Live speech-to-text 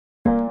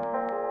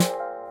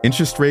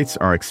Interest rates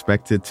are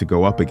expected to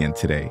go up again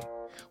today.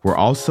 We're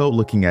also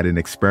looking at an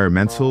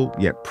experimental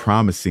yet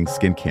promising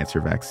skin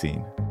cancer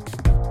vaccine.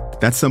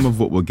 That's some of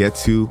what we'll get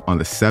to on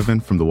The 7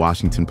 from The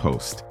Washington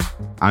Post.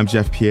 I'm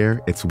Jeff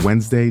Pierre. It's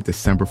Wednesday,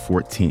 December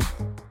 14th.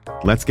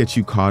 Let's get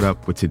you caught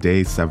up with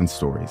today's 7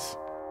 stories.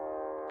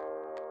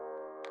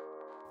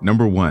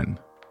 Number 1.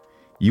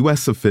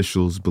 U.S.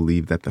 officials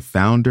believe that the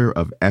founder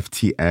of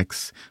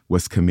FTX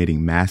was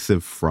committing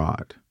massive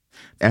fraud.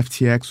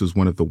 FTX was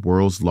one of the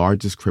world's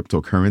largest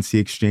cryptocurrency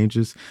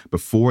exchanges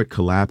before it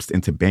collapsed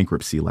into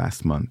bankruptcy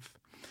last month.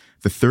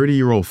 The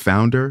 30-year-old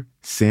founder,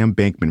 Sam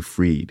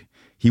Bankman-Fried,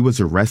 he was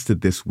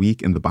arrested this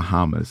week in the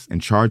Bahamas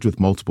and charged with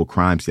multiple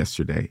crimes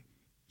yesterday.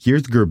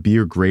 Here's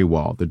Gurbir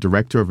Grewal, the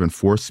director of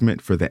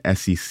enforcement for the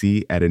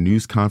SEC, at a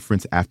news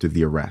conference after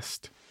the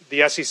arrest.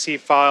 The SEC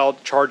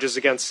filed charges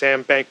against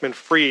Sam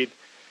Bankman-Fried,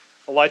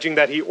 alleging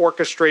that he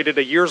orchestrated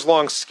a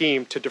years-long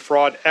scheme to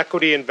defraud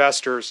equity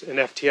investors in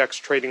FTX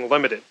Trading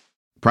Limited.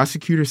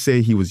 Prosecutors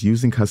say he was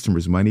using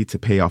customers' money to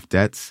pay off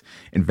debts,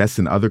 invest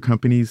in other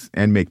companies,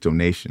 and make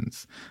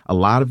donations. A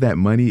lot of that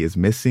money is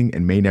missing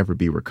and may never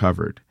be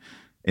recovered.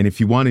 And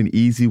if you want an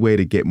easy way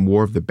to get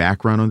more of the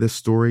background on this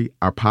story,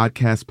 our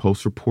podcast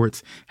Post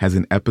Reports has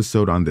an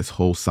episode on this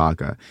whole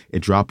saga. It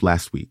dropped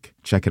last week.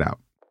 Check it out.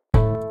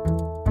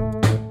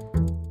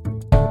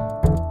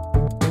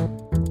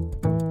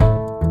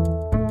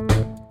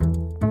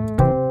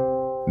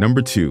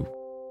 Number 2,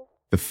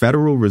 the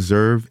Federal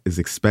Reserve is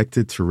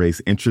expected to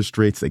raise interest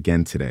rates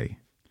again today.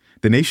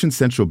 The nation's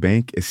central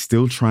bank is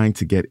still trying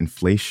to get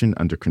inflation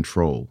under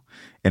control,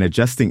 and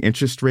adjusting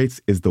interest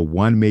rates is the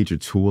one major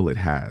tool it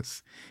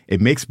has. It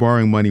makes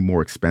borrowing money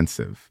more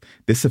expensive.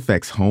 This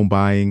affects home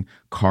buying,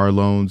 car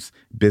loans,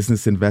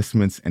 business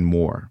investments, and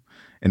more.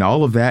 And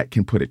all of that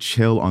can put a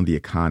chill on the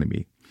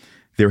economy.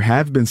 There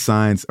have been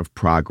signs of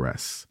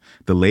progress.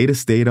 The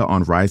latest data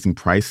on rising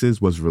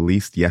prices was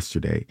released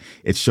yesterday.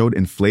 It showed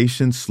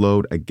inflation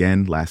slowed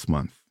again last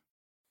month.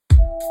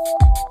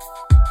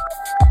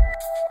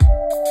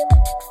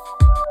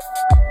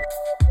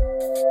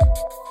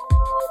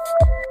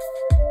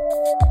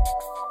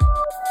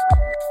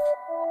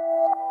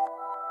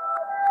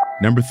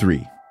 Number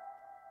 3.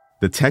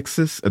 The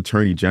Texas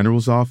Attorney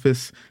General's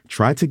office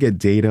tried to get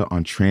data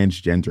on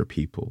transgender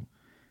people.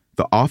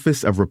 The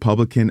Office of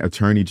Republican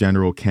Attorney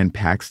General Ken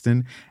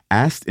Paxton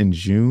asked in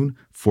June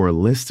for a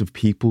list of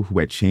people who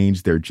had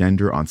changed their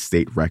gender on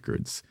state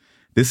records.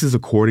 This is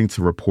according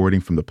to reporting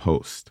from the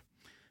Post.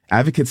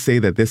 Advocates say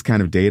that this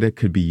kind of data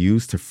could be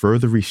used to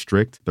further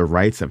restrict the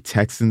rights of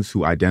Texans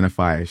who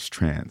identify as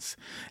trans,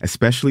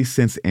 especially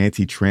since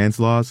anti-trans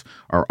laws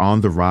are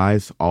on the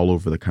rise all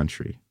over the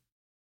country.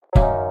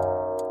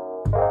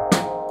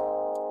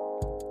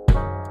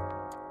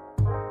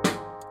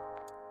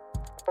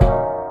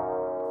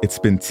 It's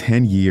been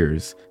 10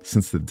 years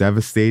since the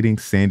devastating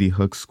Sandy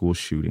Hook school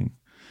shooting.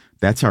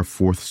 That's our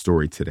 4th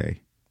story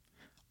today.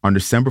 On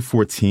December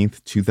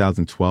 14th,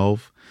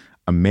 2012,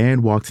 a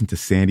man walked into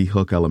Sandy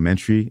Hook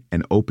Elementary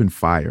and opened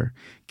fire,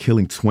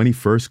 killing 20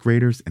 first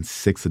graders and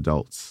 6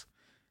 adults.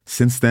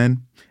 Since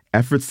then,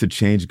 efforts to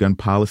change gun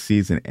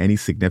policies in any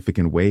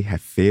significant way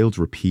have failed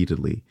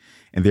repeatedly,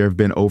 and there have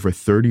been over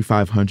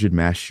 3,500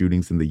 mass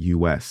shootings in the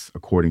U.S.,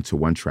 according to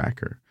one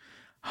tracker.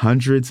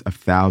 Hundreds of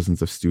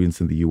thousands of students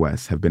in the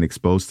U.S. have been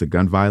exposed to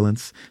gun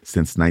violence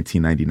since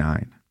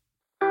 1999.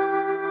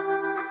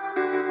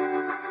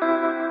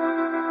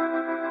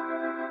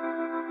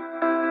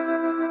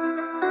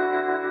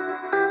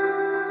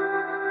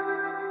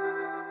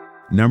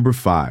 Number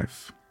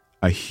 5,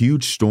 a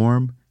huge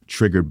storm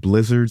triggered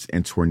blizzards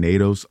and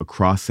tornadoes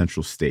across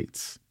central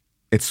states.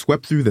 It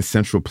swept through the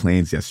Central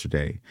Plains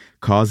yesterday,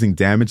 causing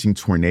damaging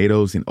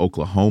tornadoes in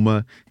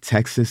Oklahoma,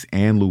 Texas,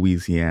 and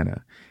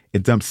Louisiana.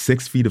 It dumped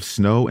 6 feet of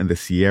snow in the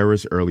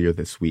Sierras earlier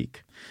this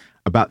week.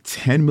 About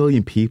 10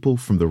 million people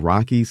from the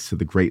Rockies to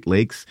the Great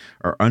Lakes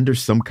are under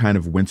some kind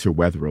of winter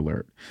weather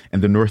alert,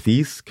 and the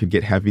Northeast could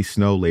get heavy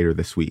snow later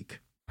this week.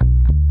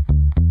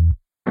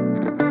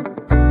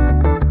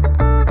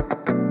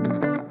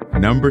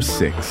 Number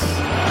 6.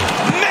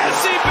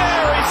 Messi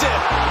buries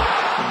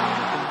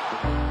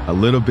it! A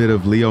little bit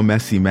of Leo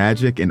Messi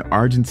magic, and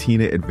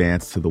Argentina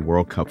advanced to the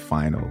World Cup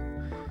final.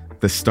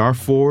 The star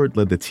forward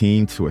led the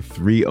team to a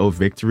 3-0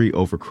 victory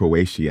over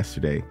Croatia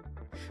yesterday.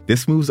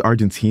 This moves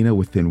Argentina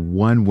within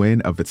one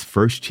win of its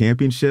first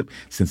championship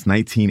since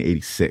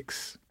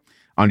 1986.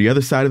 On the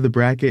other side of the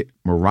bracket,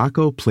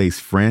 Morocco plays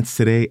France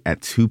today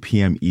at 2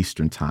 p.m.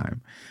 Eastern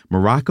Time.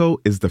 Morocco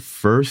is the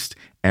first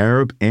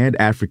Arab and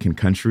African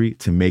country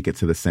to make it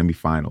to the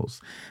semifinals.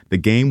 The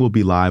game will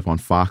be live on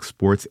Fox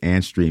Sports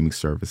and streaming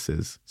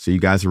services, so you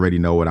guys already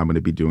know what I'm going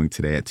to be doing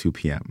today at 2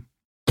 p.m.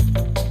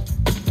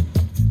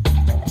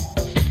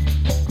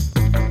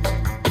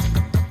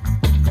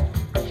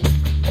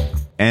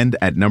 And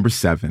at number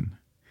 7,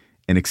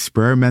 an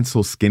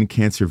experimental skin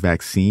cancer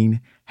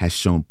vaccine has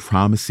shown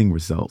promising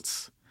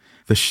results.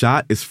 The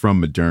shot is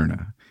from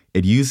Moderna.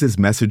 It uses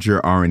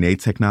messenger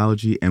RNA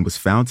technology and was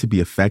found to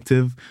be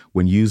effective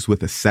when used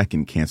with a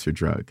second cancer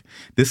drug.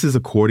 This is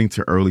according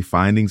to early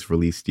findings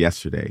released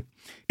yesterday.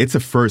 It's a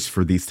first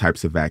for these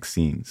types of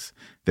vaccines.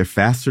 They're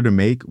faster to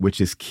make,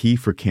 which is key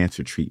for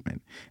cancer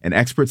treatment. And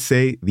experts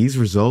say these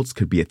results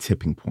could be a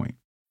tipping point.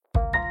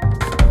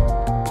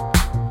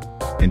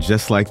 And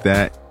just like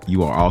that,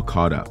 you are all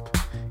caught up.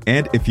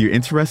 And if you're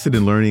interested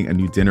in learning a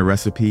new dinner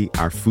recipe,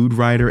 our food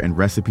writer and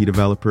recipe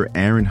developer,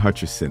 Aaron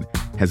Hutcherson,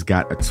 has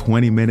got a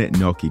 20-minute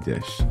gnocchi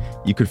dish.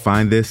 You could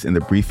find this in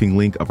the briefing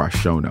link of our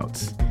show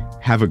notes.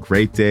 Have a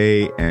great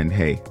day, and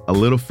hey, a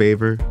little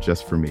favor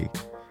just for me.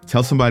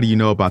 Tell somebody you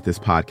know about this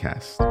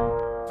podcast.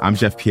 I'm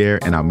Jeff Pierre,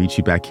 and I'll meet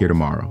you back here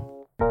tomorrow.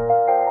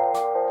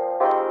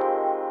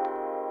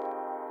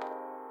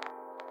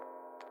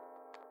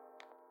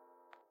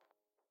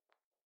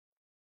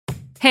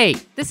 Hey,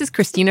 this is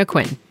Christina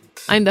Quinn.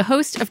 I'm the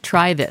host of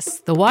Try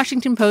This, the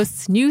Washington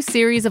Post's new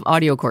series of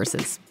audio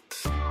courses.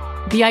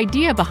 The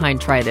idea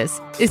behind Try This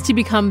is to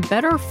become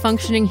better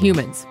functioning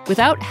humans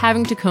without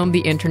having to comb the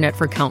internet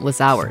for countless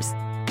hours.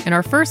 In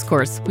our first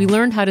course, we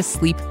learned how to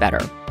sleep better.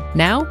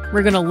 Now,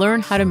 we're going to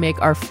learn how to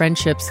make our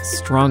friendships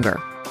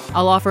stronger.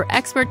 I'll offer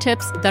expert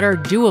tips that are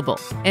doable,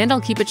 and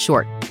I'll keep it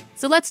short.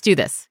 So let's do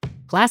this.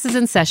 Class is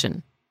in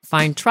session.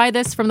 Find Try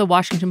This from the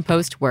Washington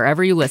Post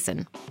wherever you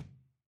listen.